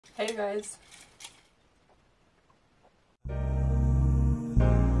Hey guys.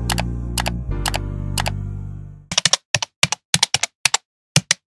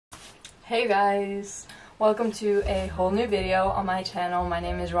 Hey guys! Welcome to a whole new video on my channel. My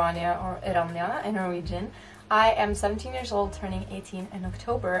name is Rania, or Rania in Norwegian. I am 17 years old, turning 18 in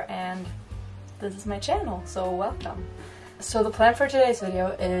October, and this is my channel, so welcome. So the plan for today's video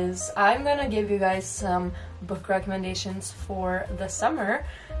is I'm gonna give you guys some book recommendations for the summer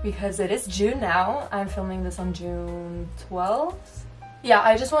because it is June now. I'm filming this on June 12th. Yeah,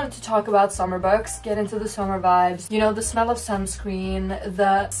 I just wanted to talk about summer books, get into the summer vibes. You know, the smell of sunscreen,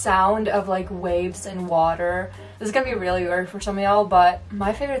 the sound of like waves and water. This is gonna be really weird for some of y'all, but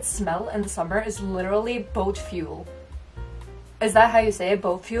my favorite smell in the summer is literally boat fuel. Is that how you say it?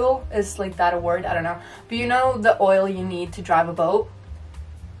 Boat fuel? Is like that a word? I don't know. But you know the oil you need to drive a boat?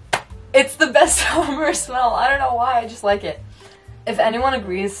 It's the best summer smell. I don't know why, I just like it. If anyone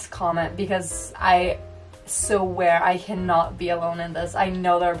agrees, comment, because I swear I cannot be alone in this. I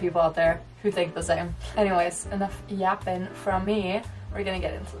know there are people out there who think the same. Anyways, enough yapping from me. We're gonna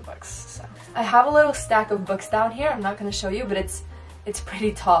get into the books. So I have a little stack of books down here. I'm not gonna show you, but it's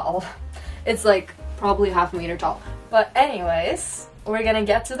pretty tall. It's like probably half a meter tall. But anyways, we're gonna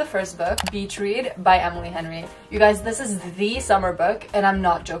get to the first book, Beach Read by Emily Henry. You guys, this is the summer book, and I'm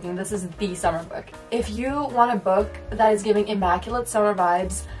not joking, this is the summer book. If you want a book that is giving immaculate summer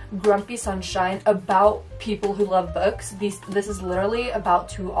vibes, grumpy sunshine, about people who love books, this is literally about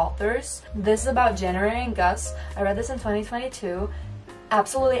two authors. This is about January and Gus. I read this in 2022,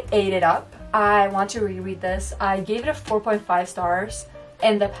 absolutely ate it up. I want to reread this. I gave it a 4.5 stars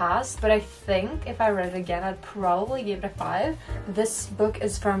in the past, but I think if I read it again, I'd probably give it a 5. This book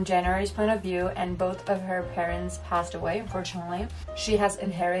is from January's point of view, and both of her parents passed away, unfortunately. She has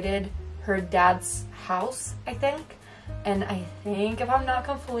inherited her dad's house, I think, and I think, if I'm not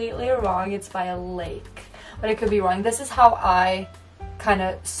completely wrong, it's by a lake, but I could be wrong. This is how I kind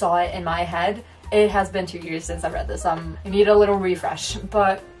of saw it in my head. It has been 2 years since I read this. I need a little refresh,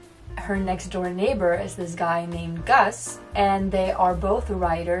 but her next door neighbor is this guy named Gus, and they are both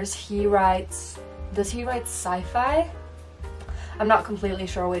writers. He writes, does he write sci-fi? I'm not completely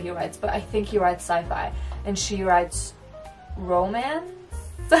sure what he writes, but I think he writes sci-fi, and she writes romance.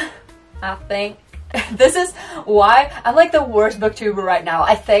 I think. This is why I'm like the worst booktuber right now.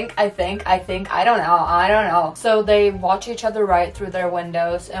 I think, I don't know. So they watch each other write through their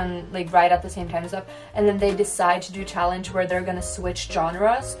windows and like write at the same time and stuff, and then they decide to do a challenge where they're gonna switch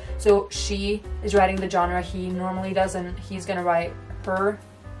genres. So she is writing the genre he normally does, and he's gonna write her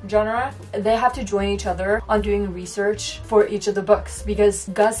genre. They have to join each other on doing research for each of the books, because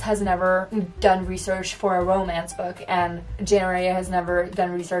Gus has never done research for a romance book, and January has never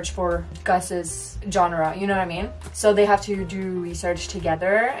done research for Gus's genre, you know what I mean? So they have to do research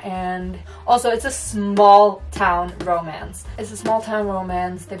together. And also, it's a small town romance. It's a small town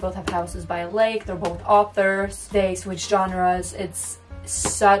romance. They both have houses by a lake. They're both authors. They switch genres. It's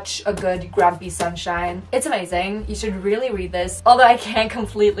such a good grumpy sunshine. It's amazing. You should really read this. Although I can't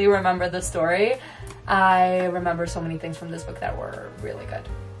completely remember the story, I remember so many things from this book that were really good.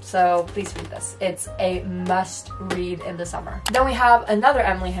 So please read this. It's a must read in the summer. Then we have another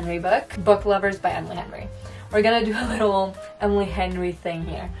Emily Henry book, Book Lovers by Emily Henry. We're gonna do a little Emily Henry thing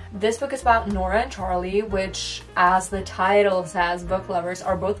here. This book is about Nora and Charlie, which, as the title says, book lovers,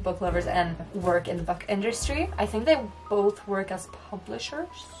 are both book lovers and work in the book industry. I think they both work as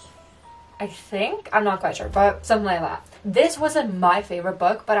publishers. I think. I'm not quite sure, but something like that. This wasn't my favorite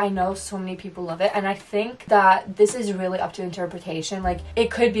book, but I know so many people love it, and I think that this is really up to interpretation. Like, it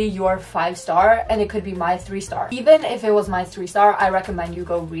could be your 5-star and it could be my 3-star. Even if it was my 3-star, I recommend you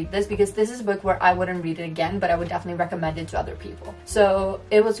go read this, because this is a book where I wouldn't read it again, but I would definitely recommend it to other people. So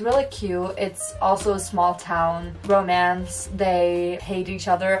it was really cute. It's also a small town romance. They hate each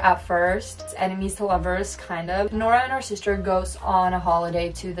other at first. It's enemies to lovers, kind of. Nora and her sister goes on a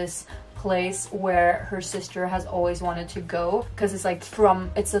holiday to this place where her sister has always wanted to go, because it's like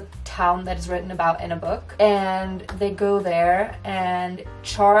it's a town that is written about in a book, and they go there, and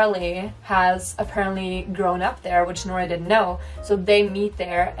Charlie has apparently grown up there, which Nora didn't know. So they meet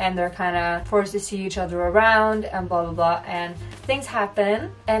there, and they're kind of forced to see each other around, and blah blah blah, and things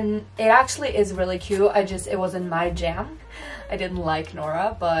happen, and it actually is really cute. It wasn't my jam. I didn't like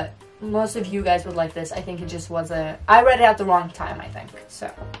Nora, but most of you guys would like this. I think it just wasn't. I read it at the wrong time, I think.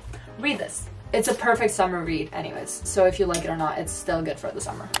 So read this. It's a perfect summer read anyways, so if you like it or not, it's still good for the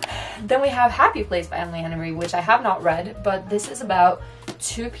summer. Then we have Happy Place by Emily Henry, which I have not read, but this is about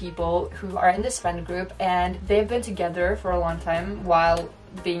two people who are in this friend group, and they've been together for a long time while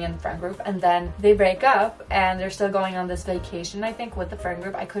being in the friend group, and then they break up and they're still going on this vacation, I think, with the friend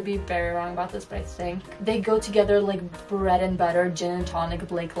group. I could be very wrong about this, but I think they go together like bread and butter, gin and tonic,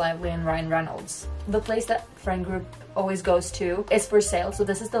 Blake Lively and Ryan Reynolds. The place that friend group always goes to is for sale, so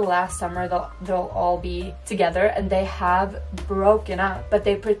this is the last summer they'll all be together, and they have broken up, but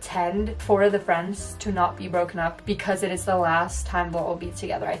they pretend for the friends to not be broken up because it is the last time they'll all be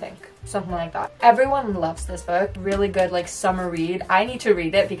together, I think. Something like that. Everyone loves this book. Really good, like, summer read. I need to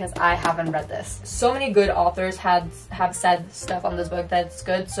read it because I haven't read this. So many good authors have said stuff on this book that's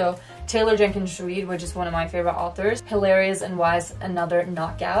good. So Taylor Jenkins Reid, which is one of my favorite authors, hilarious and wise, another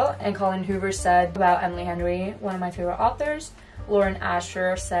knockout. And Colin Hoover said about Emily Henry, one of my favorite authors. Lauren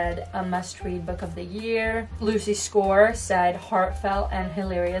Asher said a must-read book of the year. Lucy Score said heartfelt and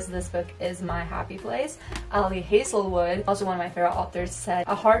hilarious. This book is my happy place. Ali Hazelwood, also one of my favorite authors, said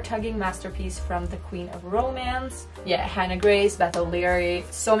a heart-tugging masterpiece from the Queen of Romance. Yeah, Hannah Grace, Beth O'Leary.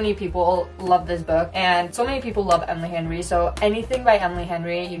 So many people love this book, and so many people love Emily Henry. So anything by Emily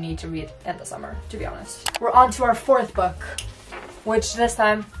Henry you need to read in the summer, to be honest. We're on to our fourth book, which this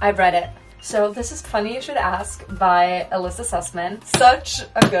time I've read it. So this is Funny You Should Ask by Alyssa Sussman. Such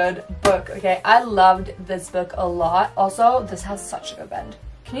a good book, okay? I loved this book a lot. Also, this has such a good bend.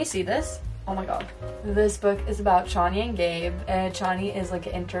 Can you see this? Oh my god. This book is about Chani and Gabe, and Chani is like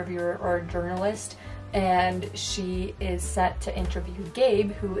an interviewer or a journalist, and she is set to interview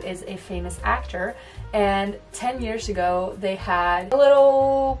Gabe, who is a famous actor. And 10 years ago they had a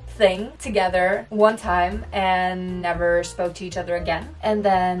little thing together one time and never spoke to each other again, and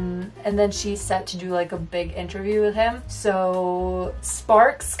then she's set to do like a big interview with him, so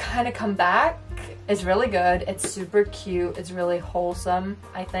sparks kind of come back. It's really good, it's super cute, it's really wholesome.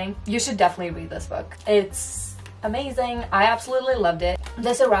 I think you should definitely read this book. It's amazing. I absolutely loved it.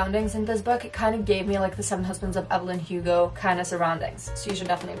 The surroundings in this book, it kind of gave me like the Seven Husbands of Evelyn Hugo kind of surroundings, so you should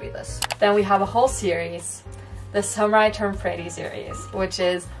definitely read this. Then we have a whole series, the Summer I Turned Pretty series, which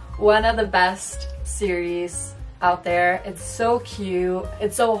is one of the best series out there. It's so cute,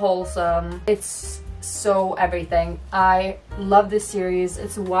 it's so wholesome, it's so everything. I love this series.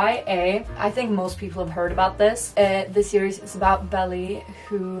 It's YA. I think most people have heard about this. This series is about Belly,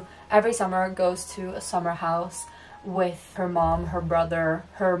 who every summer goes to a summer house with her mom, her brother,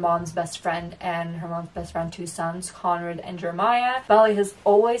 her mom's best friend, and her mom's best friend, two sons, Conrad and Jeremiah. Belly has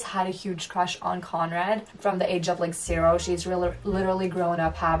always had a huge crush on Conrad from the age of like 0. She's literally grown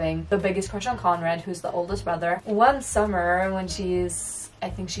up having the biggest crush on Conrad, who's the oldest brother. One summer when I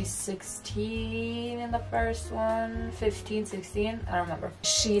think she's 16 in the first one, 15, 16, I don't remember.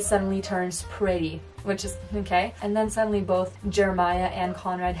 She suddenly turns pretty, which is okay. And then suddenly both Jeremiah and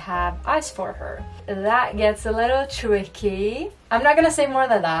Conrad have eyes for her. That gets a little tricky. I'm not gonna say more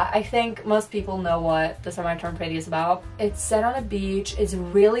than that. I think most people know what The Summer I Turned Pretty is about. It's set on a beach. It's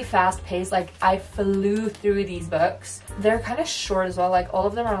really fast paced. Like, I flew through these books. They're kind of short as well. Like, all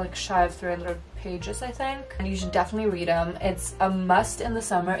of them are like shy of 300 pages, I think, and you should definitely read them. It's a must in the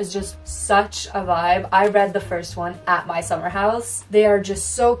summer. It's just such a vibe. I read the first one at my summer house. They are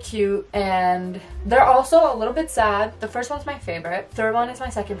just so cute, and they're also a little bit sad. The first one's my favorite, third one is my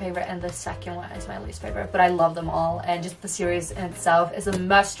second favorite, and the second one is my least favorite, but I love them all. And just the series in itself is a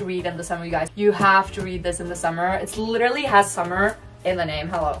must read in the summer, you guys. You have to read this in the summer. It literally has summer in the name.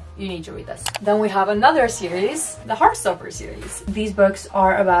 Hello, you need to read this. Then we have another series, the Heartstopper series. These books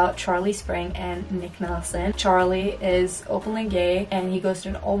are about Charlie Spring and Nick Nelson. Charlie is openly gay, and he goes to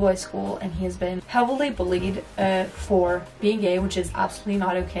an all-boys school, and he has been heavily bullied for being gay, which is absolutely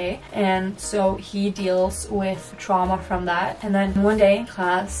not okay. And so he deals with trauma from that. And then one day in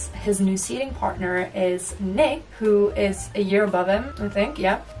class, his new seating partner is Nick, who is a year above him, I think.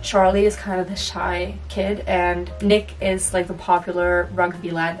 Yeah. Charlie is kind of the shy kid, and Nick is like the popular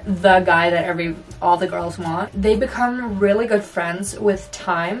rugby lad, the guy that all the girls want. They become really good friends with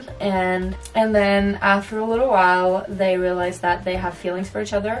time, and then after a little while they realize that they have feelings for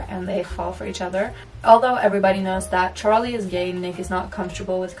each other and they fall for each other. Although everybody knows that Charlie is gay, Nick is not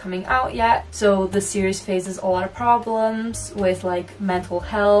comfortable with coming out yet. So the series faces a lot of problems with like mental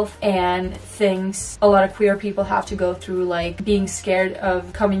health and things a lot of queer people have to go through, like being scared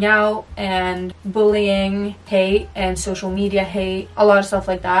of coming out and bullying, hate, and social media hate, a lot of stuff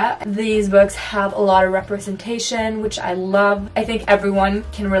like that. These books have a lot of representation, which I love. I think everyone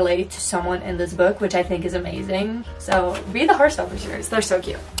can relate to someone in this book, which I think is amazing. So read the Heartstopper series, they're so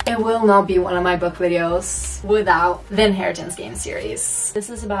cute. It will not be one of my book videos without the Inheritance Game series. This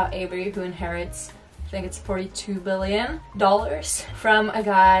is about Avery, who inherits think it's $42 billion from a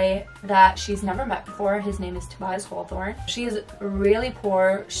guy that she's never met before. His name is Tobias Hawthorne. She is really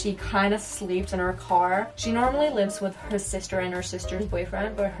poor. She kind of sleeps in her car. She normally lives with her sister and her sister's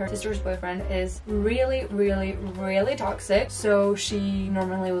boyfriend, but her sister's boyfriend is really toxic, so she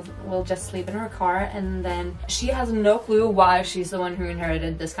normally will just sleep in her car, and then she has no clue why she's the one who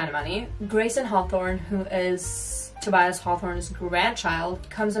inherited this kind of money. Grayson Hawthorne, who is Tobias Hawthorne's grandchild,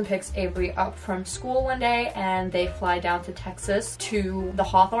 comes and picks Avery up from school one day, and they fly down to Texas to the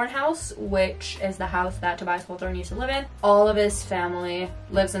Hawthorne house, which is the house that Tobias Hawthorne used to live in. All of his family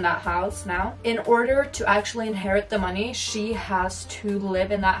lives in that house now. In order to actually inherit the money, she has to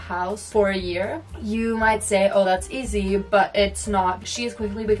live in that house for a year. You might say, oh, that's easy, but it's not. She has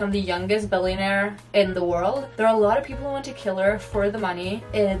quickly become the youngest billionaire in the world. There are a lot of people who want to kill her for the money.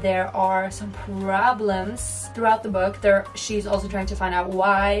 There are some problems throughout the book. She's also trying to find out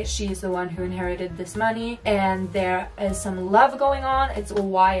why she's the one who inherited this money, and there is some love going on. It's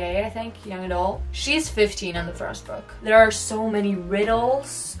YA, I think, young adult. She's 15 in the first book. There are so many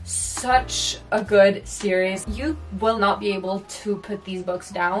riddles. Such a good series. You will not be able to put these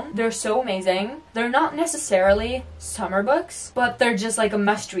books down. They're so amazing. They're not necessarily summer books, but they're just like a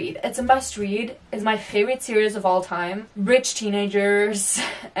must read. It's a must read. It's my favorite series of all time. Rich teenagers,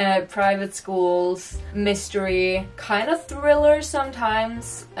 private schools, mystery, kind of thriller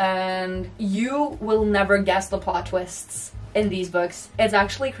sometimes, and you will never guess the plot twists in these books. It's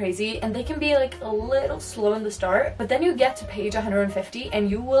actually crazy, and they can be like a little slow in the start, but then you get to page 150 and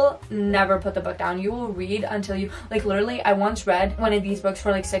you will never put the book down. You will read until you, like, literally I once read one of these books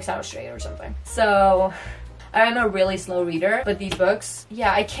for like 6 hours straight or something. So I'm a really slow reader, but these books,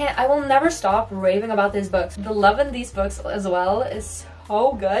 yeah, I will never stop raving about these books. The love in these books as well is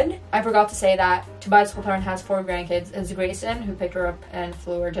so good. I forgot to say that Tobias Hawthorne has 4 grandkids. It's Grayson, who picked her up and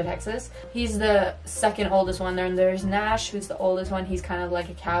flew her to Texas. He's the second oldest one. Then there's Nash, who's the oldest one. He's kind of like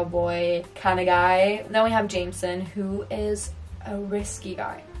a cowboy kind of guy. Then we have Jameson, who is a risky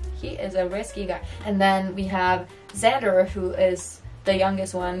guy. He is a risky guy. And then we have Xander, who is the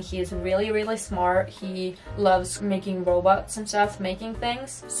youngest one. He is really smart. He loves making robots and stuff, making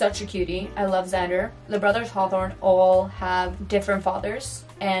things. Such a cutie. I love Xander. The brothers Hawthorne all have different fathers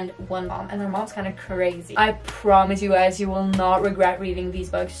and one mom, and their mom's kind of crazy. I promise you guys, you will not regret reading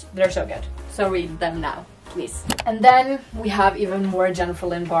these books. They're so good. So read them now, please. And then we have even more Jennifer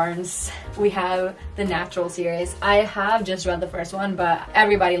Lynn Barnes. We have the Natural series. I have just read the first one, but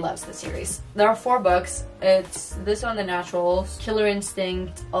everybody loves the series. There are 4 books. It's this one, The Naturals, Killer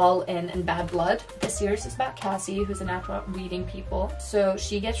Instinct, All In, and Bad Blood. The series is about Cassie, who's a natural at reading people. So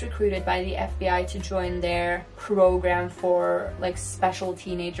she gets recruited by the FBI to join their program for like special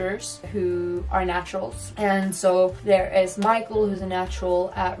teenagers who are naturals. And so there is Michael, who's a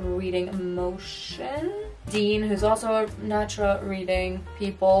natural at reading emotion. Dean, who's also a natural at reading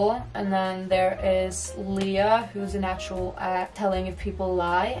people, and then there is Leah, who's a natural at telling if people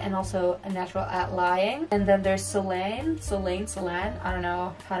lie, and also a natural at lying. And then there's Selene, I don't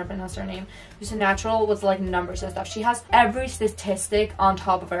know how to pronounce her name, who's a natural with like numbers and stuff. She has every statistic on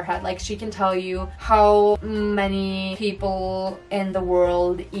top of her head. Like, she can tell you how many people in the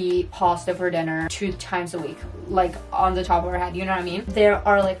world eat pasta for dinner 2 times a week, like on the top of her head, you know what I mean? There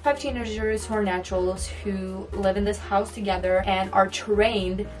are like 5 teenagers who are naturals who live in this house together and are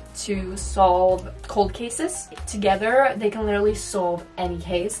trained to solve cold cases. Together, they can literally solve any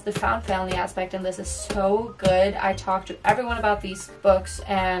case. The found family aspect in this is so good. I talked to everyone about these books,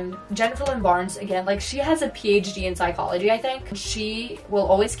 and Jennifer Lynn Barnes, again, like, she has a PhD in psychology, I think. She will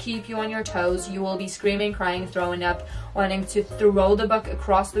always keep you on your toes. You will be screaming, crying, throwing up, wanting to throw the book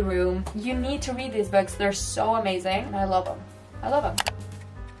across the room. You need to read these books. They're so amazing, and I love them. I love them.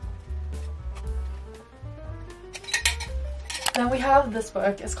 Then we have this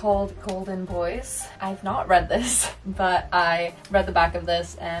book. It's called Golden Boys. I've not read this, but I read the back of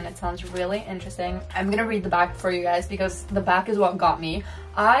this and it sounds really interesting. I'm gonna read the back for you guys because the back is what got me.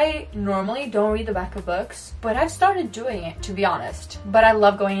 I normally don't read the back of books, but I've started doing it, to be honest. But I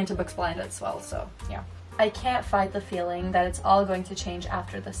love going into books blind as well, so yeah. I can't fight the feeling that it's all going to change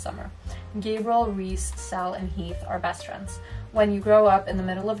after this summer. Gabriel, Reese, Sal, and Heath are best friends. When you grow up in the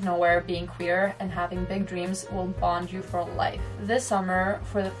middle of nowhere, being queer and having big dreams will bond you for life. This summer,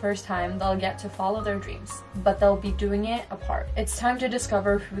 for the first time, they'll get to follow their dreams, but they'll be doing it apart. It's time to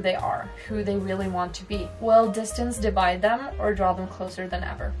discover who they are, who they really want to be. Will distance divide them or draw them closer than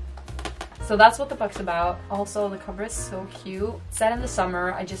ever? So that's what the book's about. Also, the cover is so cute. Set in the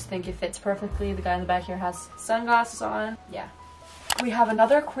summer, I just think it fits perfectly. The guy in the back here has sunglasses on. Yeah. We have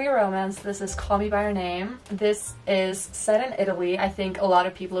another queer romance. This is Call Me By Your Name. This is set in Italy. I think a lot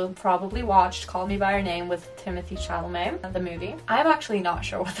of people have probably watched Call Me By Your Name with Timothée Chalamet, the movie. I'm actually not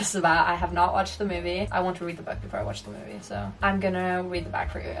sure what this is about. I have not watched the movie. I want to read the book before I watch the movie, so I'm gonna read the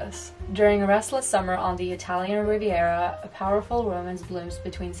back for you guys. During a restless summer on the Italian Riviera, a powerful romance blooms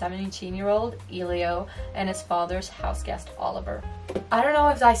between 17-year-old Elio and his father's houseguest Oliver. I don't know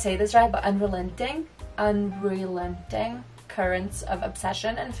if I say this right, but unrelenting currents of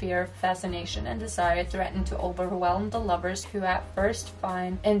obsession and fear, fascination and desire threaten to overwhelm the lovers, who at first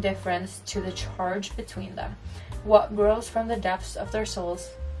find indifference to the charge between them. What grows from the depths of their souls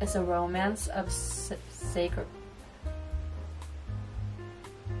is a romance of sacredly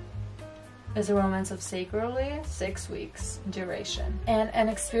 6 weeks duration, and an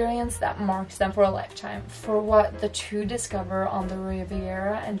experience that marks them for a lifetime. For what the two discover on the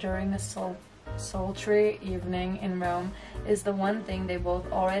Riviera and during the sultry evening in Rome is the one thing they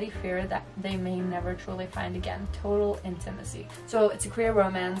both already fear that they may never truly find again: total intimacy. So it's a queer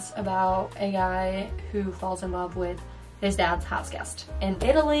romance about a guy who falls in love with his dad's houseguest in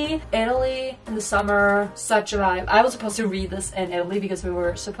Italy in the summer. Such a vibe. I was supposed to read this in Italy because we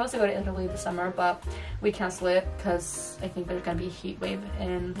were supposed to go to Italy this summer, but we canceled it because I think there's gonna be a heat wave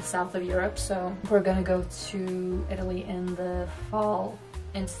in the south of Europe, so we're gonna go to Italy in the fall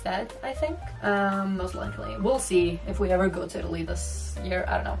instead, I think. Most likely. We'll see if we ever go to Italy this year.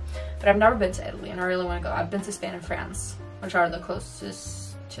 I don't know. But I've never been to Italy and I really want to go. I've been to Spain and France, which are the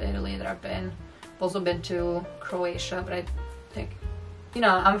closest to Italy that I've been. I've also been to Croatia, but I think, you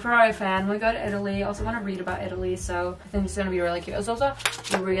know, I'm a Ferrari fan. We go to Italy. I also want to read about Italy, so I think it's going to be really cute. It's also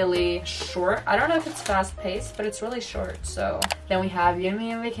really short. I don't know if it's fast paced, but it's really short. So then we have You and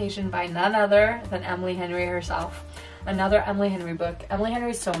Me on Vacation by none other than Emily Henry herself. Another Emily Henry book. Emily Henry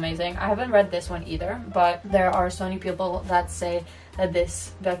is so amazing. I haven't read this one either, but there are so many people that say that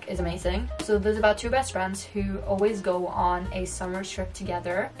this book is amazing. So this is about two best friends who always go on a summer trip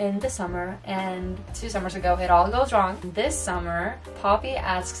together in the summer, and 2 summers ago it all goes wrong. This summer, Poppy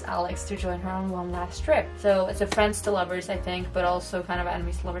asks Alex to join her on one last trip. So it's a friends to lovers, I think, but also kind of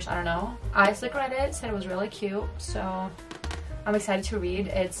enemies to lovers. I don't know. Isaac read it, said it was really cute, so I'm excited to read.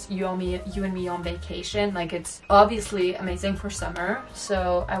 It's You and Me on Vacation. Like, it's obviously amazing for summer,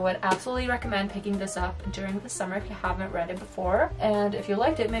 so I would absolutely recommend picking this up during the summer if you haven't read it before. And if you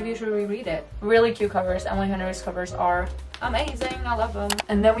liked it, maybe you should reread it. Really cute covers. Emily Henry's covers are amazing. I love them.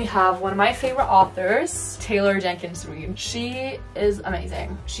 And then we have one of my favorite authors, Taylor Jenkins Reid. She is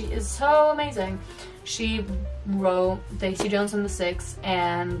amazing. She is so amazing. She wrote Daisy Jones and the Six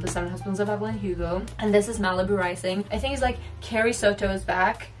and The Seven Husbands of Evelyn Hugo, and this is Malibu Rising. I think it's like Carrie Soto is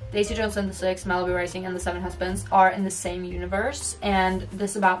back. Daisy Jones and the Six, Malibu Rising, and The Seven Husbands are in the same universe, and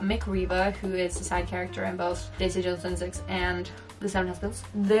this is about Mick Riva, who is the side character in both Daisy Jones and the Six and The Seven Husbands.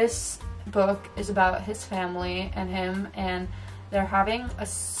 This book is about his family and him, and they're having a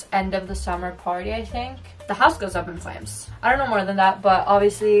end of the summer party, I think. The house goes up in flames. I don't know more than that, but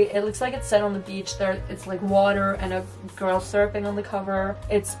obviously it looks like it's set on the beach. It's like water and a girl surfing on the cover.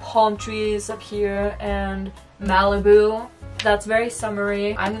 It's palm trees up here and Malibu. That's very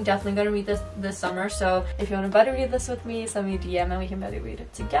summery. I'm definitely gonna read this summer, so if you want to buddy read this with me, send me a DM and we can buddy read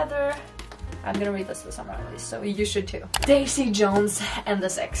it together. I'm gonna read this summer at least, so you should too. Daisy Jones and the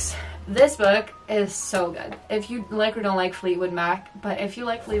Six. This book is so good. If you like or don't like Fleetwood Mac, but if you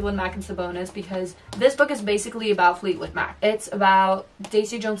like Fleetwood Mac, it's a bonus because this book is basically about Fleetwood Mac. It's about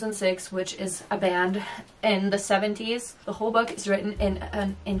Daisy Jones and Six, which is a band in the 70s. The whole book is written in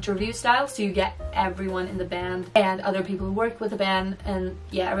an interview style, so you get everyone in the band and other people who work with the band, and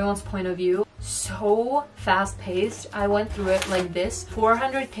yeah, everyone's point of view. So fast-paced. I went through it like this,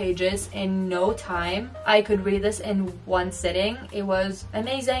 400 pages in no time. I could read this in one sitting. It was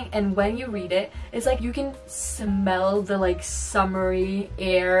amazing, and when you read it, it's like you can smell the like summery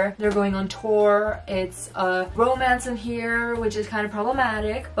air. They're going on tour. It's a romance in here, which is kind of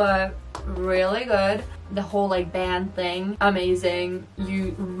problematic, but really good. The whole like band thing, amazing.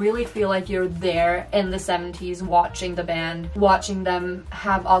 You really feel like you're there in the 70s watching the band, watching them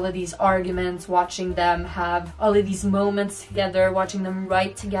have all of these arguments, watching them have all of these moments together, watching them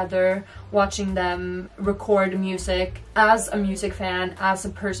write together, watching them record music. As a music fan, as a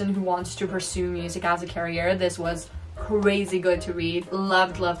person who wants to pursue music as a career, this was crazy good to read.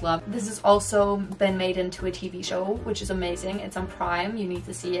 Loved, loved, loved. This has also been made into a TV show, which is amazing. It's on Prime. You need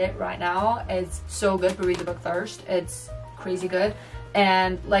to see it right now. It's so good, but read the book first. It's crazy good.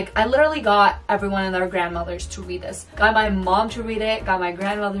 And like, I literally got everyone and their grandmothers to read this. Got my mom to read it, got my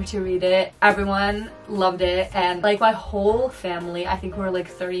grandmother to read it. Everyone loved it, and like my whole family, I think we were like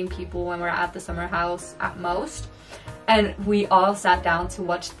 13 people when we were at the summer house at most. and we all sat down to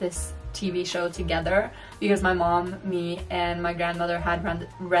watch this TV show together because my mom, me, and my grandmother had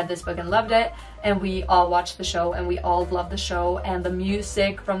read this book and loved it, and we all watched the show and we all loved the show, and the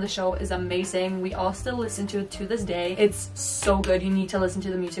music from the show is amazing. We all still listen to it to this day. It's so good. You need to listen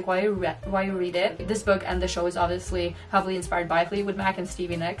to the music while you read it. This book and the show is obviously heavily inspired by Fleetwood Mac and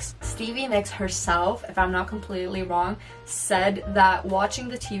Stevie Nicks. Stevie Nicks herself, if I'm not completely wrong, said that watching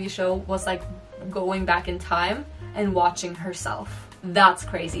the TV show was like going back in time and watching herself. That's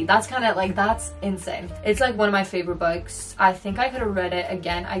crazy. That's kind of like, that's insane. It's like one of my favorite books. I think I could have read it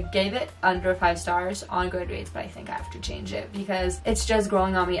again. I gave it under 5 stars on Goodreads, but I think I have to change it because it's just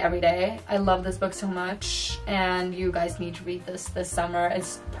growing on me every day. I love this book so much, and you guys need to read this summer.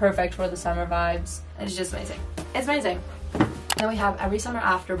 It's perfect for the summer vibes. It's just amazing. It's amazing. Then we have Every Summer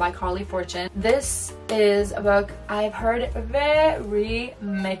After by Carly Fortune. This is a book I've heard very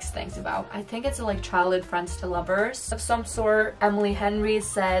mixed things about. I think it's like childhood friends to lovers of some sort. Emily Henry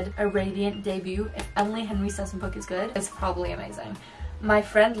said a radiant debut. If Emily Henry says a book is good, it's probably amazing. My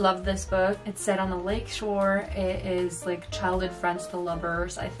friend loved this book. It's set on a lake shore. It is like childhood friends to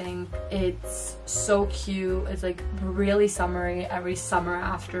lovers, I think. It's so cute. It's like really summery. Every summer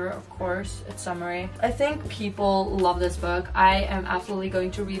after, of course, it's summery. I think people love this book. I am absolutely going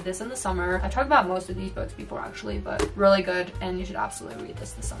to read this in the summer. I talked about most of these books before actually, but really good, and you should absolutely read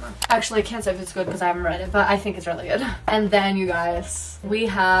this summer. Actually, I can't say if it's good because I haven't read it, but I think it's really good. And then you guys, we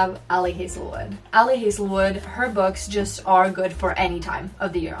have Ali Hazelwood. Ali Hazelwood, her books just are good for any time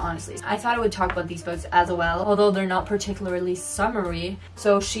of the year, honestly. I thought I would talk about these books as well, although they're not particularly summery.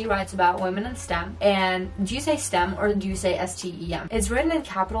 So she writes about women in STEM, and do you say STEM or do you say STEM? It's written in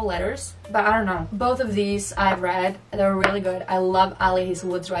capital letters, but I don't know. Both of these I've read. They're really good. I love Ali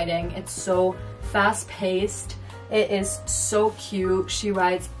Hazelwood's writing. It's so fast-paced. It is so cute. She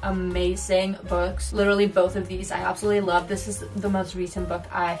writes amazing books. Literally both of these I absolutely love. This is the most recent book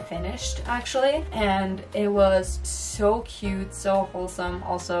I finished actually, and it was so cute, so wholesome,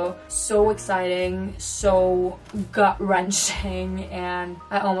 also so exciting, so gut-wrenching, and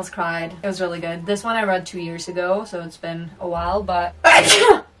I almost cried. It was really good. This one I read 2 years ago, so it's been a while, but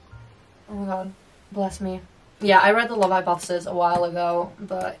oh my god, bless me. Yeah, I read The Love Hypothesis a while ago,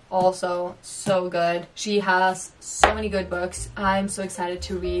 but also so good. She has so many good books. I'm so excited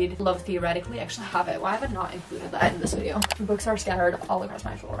to read Love Theoretically. I actually have it. Why have I not included that in this video? Books are scattered all across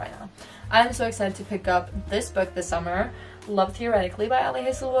my floor right now. I'm so excited to pick up this book this summer, Love Theoretically by Ali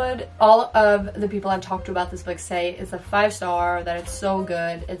Hazelwood. All of the people I've talked to about this book say it's a 5-star, that it's so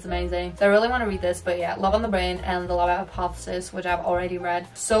good, it's amazing. So I really want to read this, but yeah, Love on the Brain and The Love Hypothesis, which I've already read.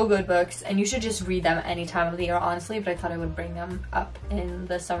 So good books, and you should just read them any time of the year, honestly, but I thought I would bring them up in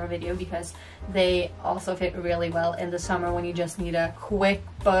the summer video because they also fit really well in the summer when you just need a quick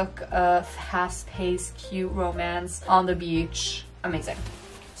book, a fast-paced, cute romance on the beach. Amazing.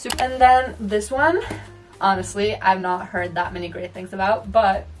 And then this one, honestly, I've not heard that many great things about,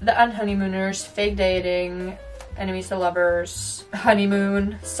 but The Unhoneymooners, Fake Dating, Enemies to Lovers,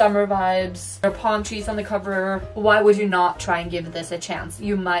 Honeymoon, Summer Vibes, there are palm trees on the cover. Why would you not try and give this a chance?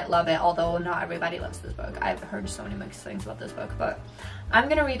 You might love it, although not everybody loves this book. I've heard so many mixed things about this book, but I'm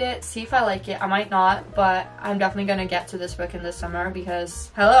gonna read it, see if I like it. I might not, but I'm definitely gonna get to this book in the summer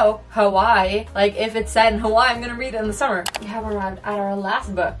because, hello, Hawaii. Like, if it's set in Hawaii, I'm gonna read it in the summer. We have arrived at our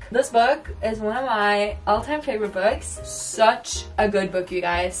last book. This book is one of my all-time favorite books. Such a good book, you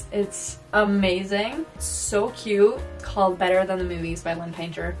guys. It's amazing. It's so cute. It's called Better Than the Movies by Lynn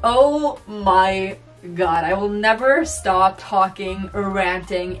Painter. Oh my god, I will never stop talking,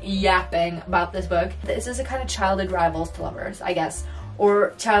 ranting, yapping about this book. This is a kind of childhood rivals to lovers, I guess.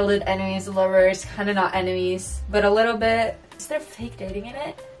 Or childhood enemies to lovers, kind of not enemies, but a little bit. Is there fake dating in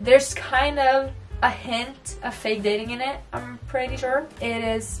it? There's kind of a hint of fake dating in it, I'm pretty sure. It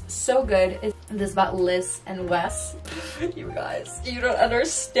is so good. This is about Liz and Wes. You guys, you don't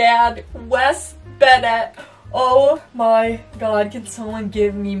understand. Wes Bennett. Oh my god, can someone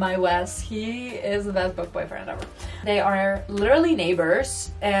give me my Wes? He is the best book boyfriend ever. They are literally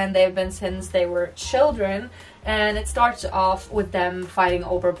neighbors, and they've been since they were children. And it starts off with them fighting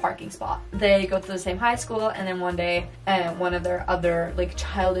over a parking spot. They go to the same high school, and then one day one of their other like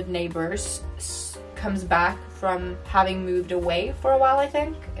childhood neighbors comes back from having moved away for a while, I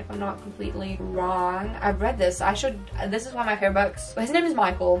think, if I'm not completely wrong. I've read this. This is one of my favorite books. His name is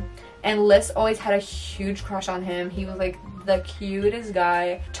Michael, and Liz always had a huge crush on him. He was like the cutest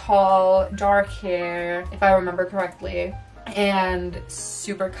guy, tall, dark hair, if I remember correctly, and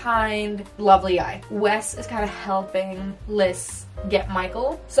super kind, lovely guy. Wes is kind of helping Liz get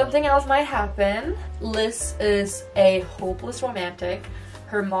Michael. Something else might happen. Liz is a hopeless romantic.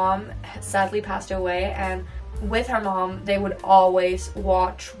 Her mom sadly passed away, and with her mom, they would always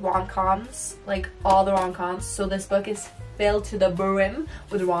watch rom-coms, like all the rom-coms. So this book is filled to the brim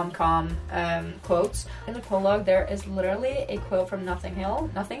with rom-com quotes. In the prologue, there is literally a quote from Notting Hill.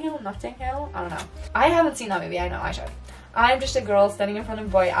 Notting Hill? I don't know. I haven't seen that movie. I know, I should. I'm just a girl standing in front of a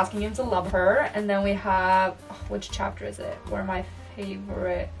boy asking him to love her. And then we have, which chapter is it? Where my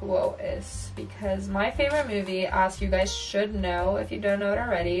favorite quote is, because my favorite movie, as you guys should know if you don't know it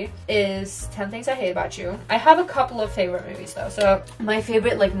already, is 10 Things I Hate About You. I have a couple of favorite movies though. So my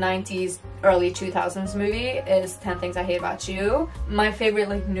favorite like 90s early 2000s movie is 10 Things I Hate About You. My favorite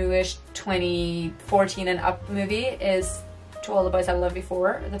like newish 2014 and up movie is To All the Boys I've Loved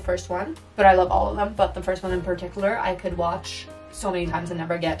Before, the first one. But I love all of them, but the first one in particular I could watch so many times and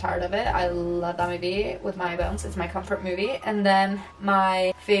never get tired of it. I love that movie with my bones. It's my comfort movie. And then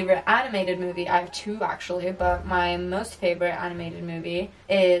my favorite animated movie, I have two actually, but my most favorite animated movie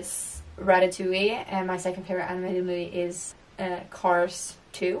is Ratatouille, and my second favorite animated movie is Cars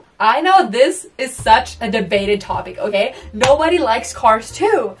 2. I know this is such a debated topic, okay? Nobody likes Cars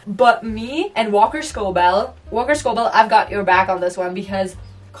 2, but me and Walker Scobell, I've got your back on this one, because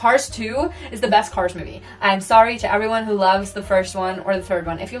Cars 2 is the best Cars movie. I'm sorry to everyone who loves the first one or the third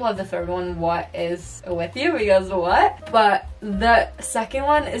one. If you love the third one, what is with you? Because what? But the second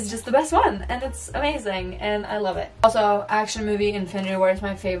one is just the best one, and it's amazing, and I love it. Also, action movie Infinity War is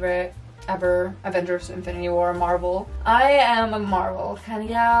my favorite ever. Avengers, Infinity War, Marvel. I am a Marvel kind of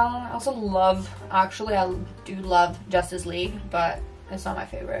gal. I also love, actually I do love Justice League, but it's not my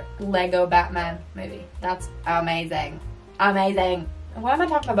favorite. Lego Batman movie. That's amazing. Amazing. Why am I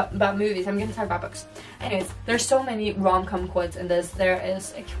talking about movies? I'm gonna talk about books. Anyways, there's so many rom-com quotes in this. There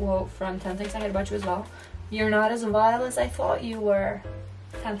is a quote from 10 Things I Hate About You as well. You're not as vile as I thought you were.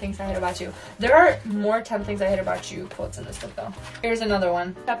 10 Things I Hate About You. There are more 10 Things I Hate About You quotes in this book though. Here's another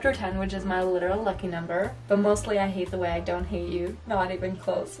one. Chapter 10, which is my literal lucky number. But mostly I hate the way I don't hate you. Not even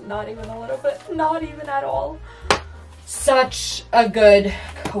close. Not even a little bit. Not even at all. Such a good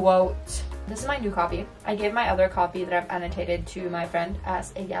quote. This is my new copy. I gave my other copy that I've annotated to my friend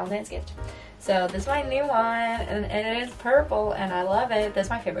as a Valentine's gift. So this is my new one, and it is purple, and I love it. This is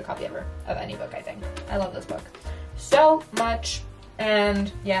my favorite copy ever of any book, I think. I love this book so much. And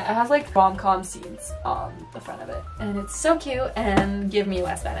yeah, it has like rom-com scenes on the front of it, and it's so cute. And give me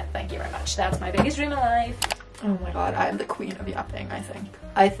Wes Bennett, thank you very much. That's my biggest dream in life. Oh my god, I am the queen of yapping, I think.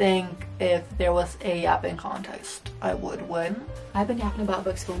 I think if there was a yapping contest, I would win. I've been yapping about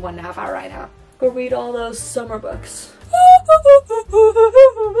books for 1.5 hours right now. Go read all those summer books.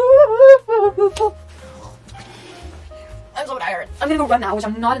 I'm so tired. I'm gonna go run now, which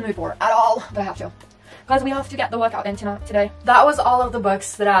I'm not in the mood for at all, but I have to. Because we have to get the workout in today. That was all of the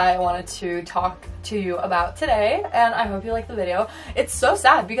books that I wanted to talk to you about today, and I hope you liked the video. It's so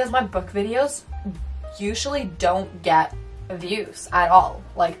sad because my book videos usually don't get views at all,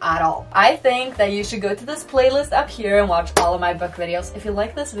 like at all. I think that you should go to this playlist up here and watch all of my book videos. If you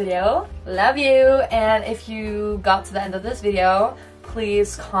like this video, love you, and if you got to the end of this video,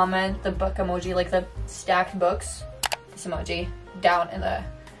 please comment the book emoji, like the stacked books, this emoji, down in the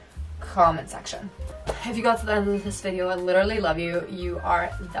comment section. If you got to the end of this video, I literally love you. You are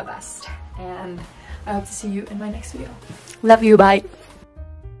the best, and I hope to see you in my next video. Love you, bye.